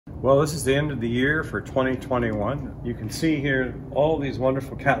Well, this is the end of the year for 2021. You can see here all these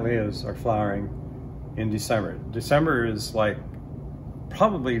wonderful Cattleyas are flowering in December. December is like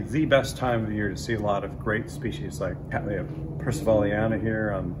probably the best time of the year to see a lot of great species like Cattleya percivaliana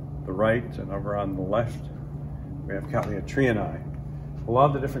here on the right, and over on the left we have Cattleya triani. A lot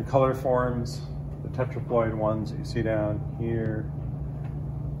of the different color forms, the tetraploid ones that you see down here,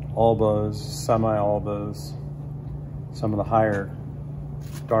 albas, semi-albas, some of the higher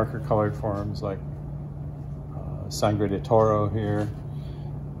darker colored forms like Sangre de Toro here.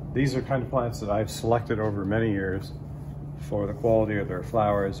 These are kind of plants that I've selected over many years for the quality of their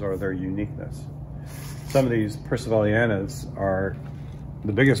flowers or their uniqueness. Some of these percivalianas are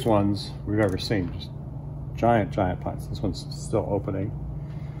the biggest ones we've ever seen, just giant plants. This one's still opening.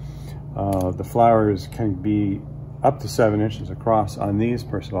 The flowers can be up to 7 inches across on these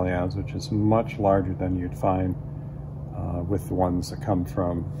percivalianas, which is much larger than you'd find with the ones that come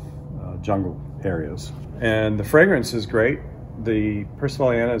from jungle areas. And the fragrance is great. The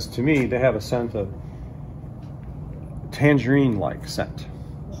percivalianas, to me, they have a scent of tangerine-like scent,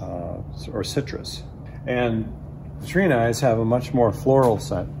 or citrus. And the trianis have a much more floral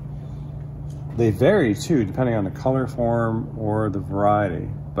scent. They vary too, depending on the color form or the variety,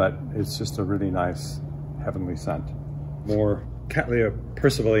 but it's just a really nice heavenly scent. More Cattleya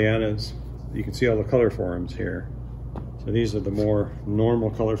percivalianas. You can see all the color forms here. So these are the more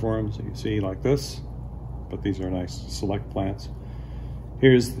normal color forms that you see like this, but these are nice select plants.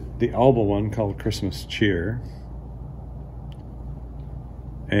 Here's the alba one called Christmas Cheer.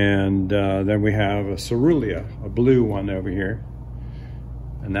 And then we have a cerulean, a blue one over here,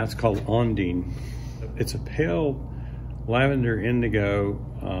 and that's called Ondine. It's a pale lavender indigo,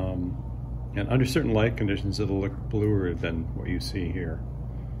 and under certain light conditions it'll look bluer than what you see here.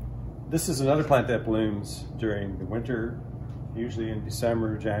 This is another plant that blooms during the winter, usually in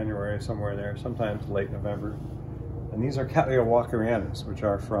December, January, somewhere there, sometimes late November. And these are Cattleya walkerianas, which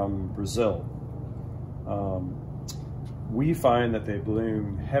are from Brazil. We find that they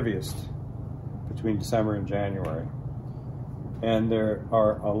bloom heaviest between December and January. And there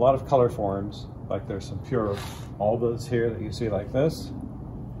are a lot of color forms, like there's some pure albas here that you see like this.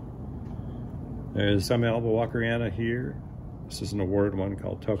 There's semi-alba walkeriana here. This is an award one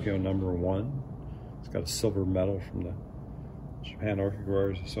called Tokyo #1. It's got a silver medal from the Japan Orchid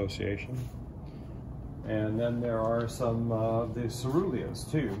Growers Association. And then there are some of the ceruleas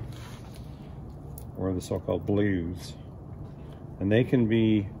too, or the so-called blues. And they can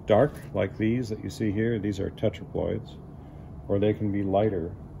be dark like these that you see here. These are tetraploids. Or they can be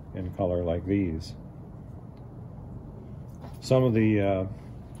lighter in color like these. Some of the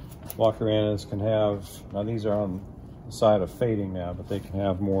walkerianas can have, now these are on the side of fading now, but they can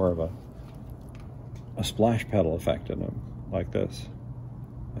have more of a splash petal effect in them, like this,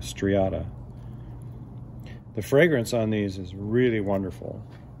 a striata. The fragrance on these is really wonderful.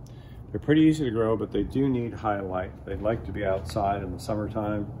 They're pretty easy to grow, but they do need high light. They'd like to be outside in the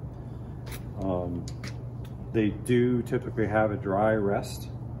summertime. They do typically have a dry rest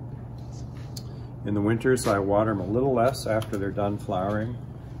in the winter, so I water them a little less after they're done flowering.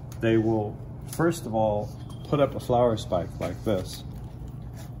 They will, first of all, put up a flower spike like this,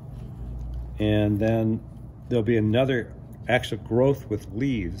 and then there'll be another actual growth with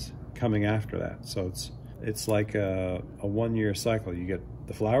leaves coming after that. So it's like a 1-year cycle. You get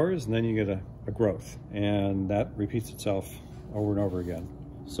the flowers and then you get a growth, and that repeats itself over and over again.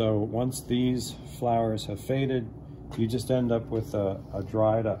 So once these flowers have faded, you just end up with a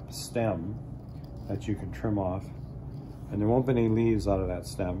dried up stem that you can trim off, and there won't be any leaves out of that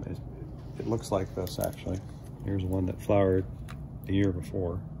stem. It looks like this actually. Here's one that flowered the year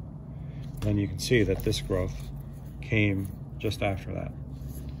before, and you can see that this growth came just after that.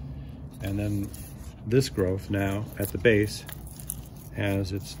 And then this growth now at the base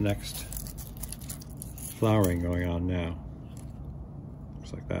has its next flowering going on now.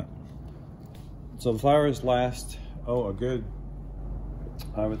 Looks like that. So the flowers last, a good,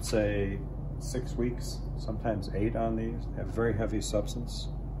 I would say 6 weeks, sometimes 8 on these. They have very heavy substance,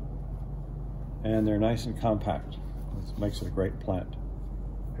 and they're nice and compact. It makes it a great plant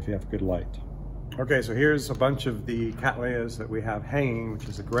if you have good light. Okay, so here's a bunch of the Cattleyas that we have hanging, which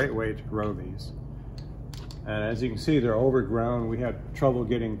is a great way to grow these. And as you can see, they're overgrown. We had trouble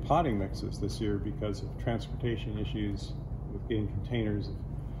getting potting mixes this year because of transportation issues with getting containers of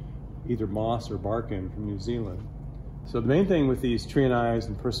either moss or bark in from New Zealand. So the main thing with these trianis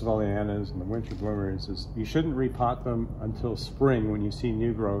and percivalianas and the winter bloomers is you shouldn't repot them until spring when you see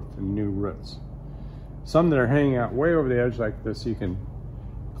new growth and new roots. Some that are hanging out way over the edge like this, you can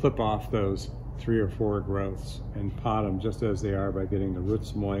clip off those 3 or 4 growths and pot them just as they are by getting the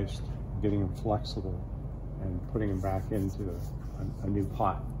roots moist, getting them flexible, and putting them back into a new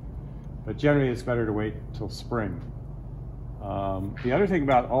pot. But generally it's better to wait till spring. The other thing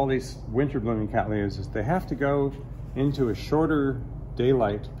about all these winter blooming Cattleyas is they have to go into a shorter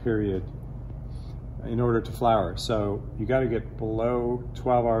daylight period in order to flower. So you got to get below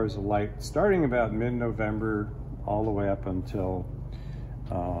 12 hours of light starting about mid-November all the way up until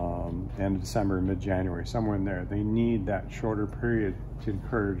end of December, mid-January, somewhere in there. They need that shorter period to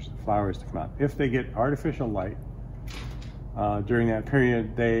encourage the flowers to come out. If they get artificial light during that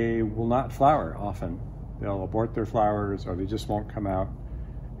period, they will not flower often. They'll abort their flowers, or they just won't come out,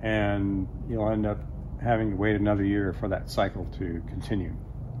 and you'll end up having to wait another year for that cycle to continue.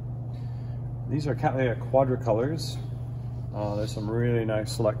 These are Cattleya quadricolors. There's some really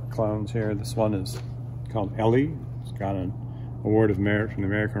nice select clones here. This one is called Ellie. It's got an Award of Merit from the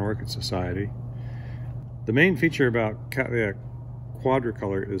American Orchid Society. The main feature about Cattleya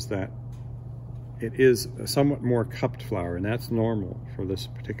quadricolor is that it is a somewhat more cupped flower, and that's normal for this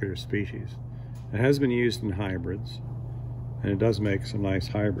particular species. It has been used in hybrids, and it does make some nice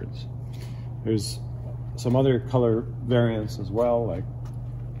hybrids. There's some other color variants as well, like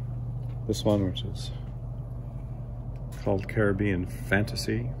this one, which is called Caribbean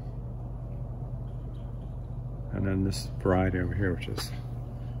Fantasy. And then this variety over here, which is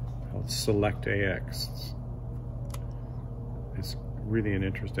called Select AX. It's really an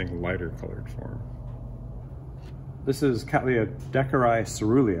interesting lighter colored form. This is Cattleya decori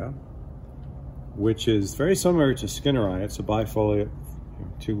cerulean, which is very similar to Skinneri. It's a bifoliate,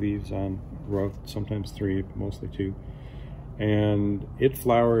 2 leaves on growth, sometimes 3, but mostly 2. And it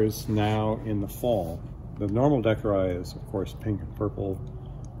flowers now in the fall. The normal decori is, of course, pink and purple.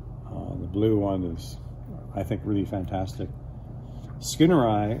 The blue one is, I think, really fantastic.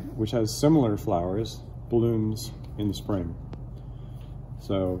 Skinneri, which has similar flowers, blooms in the spring.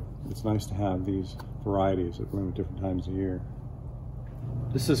 So it's nice to have these varieties that bloom at different times of year.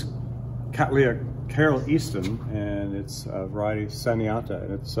 This is Cattleya Carol Easton, and it's a variety Saniata.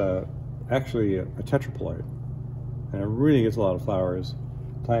 And it's actually a tetraploid, and it really gets a lot of flowers.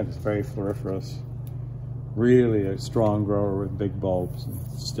 The plant is very floriferous, really a strong grower with big bulbs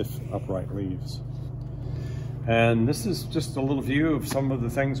and stiff upright leaves. And this is just a little view of some of the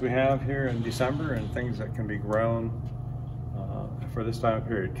things we have here in December and things that can be grown for this time of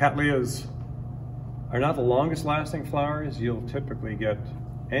period. Cattleyas are not the longest lasting flowers. You'll typically get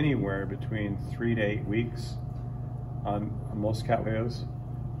anywhere between 3 to 8 weeks on most Cattleyas,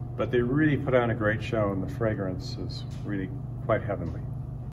 but they really put on a great show, and the fragrance is really quite heavenly.